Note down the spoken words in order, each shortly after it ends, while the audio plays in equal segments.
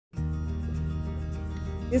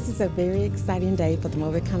This is a very exciting day for the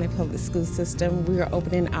Mobile County Public School System. We are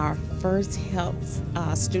opening our first health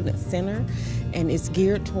student center, and it's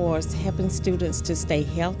geared towards helping students to stay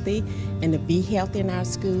healthy and to be healthy in our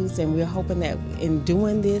schools. And we're hoping that in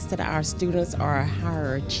doing this, that our students are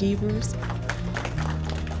higher achievers.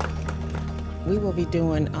 We will be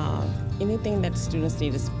doing anything that the students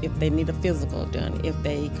need. If they need a physical done, if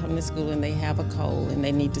they come to school and they have a cold and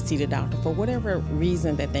they need to see the doctor for whatever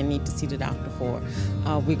reason that they need to see the doctor for,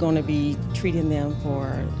 we're going to be treating them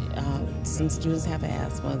for, some students have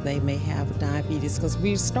asthma, they may have diabetes, because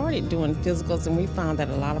we started doing physicals and we found that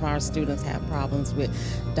a lot of our students have problems with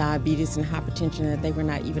diabetes and hypertension that they were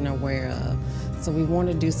not even aware of. So we want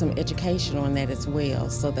to do some education on that as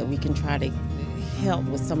well, so that we can try to help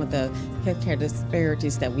with some of the healthcare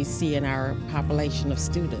disparities that we see in our population of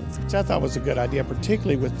students. Which I thought was a good idea,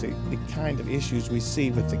 particularly with the kind of issues we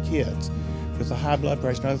see with the kids, with the high blood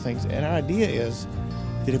pressure and other things. And our idea is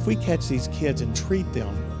that if we catch these kids and treat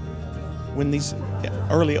them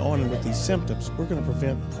early on with these symptoms, we're going to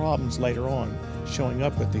prevent problems later on showing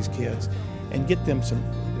up with these kids and get them some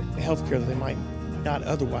health care that they might not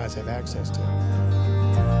otherwise have access to.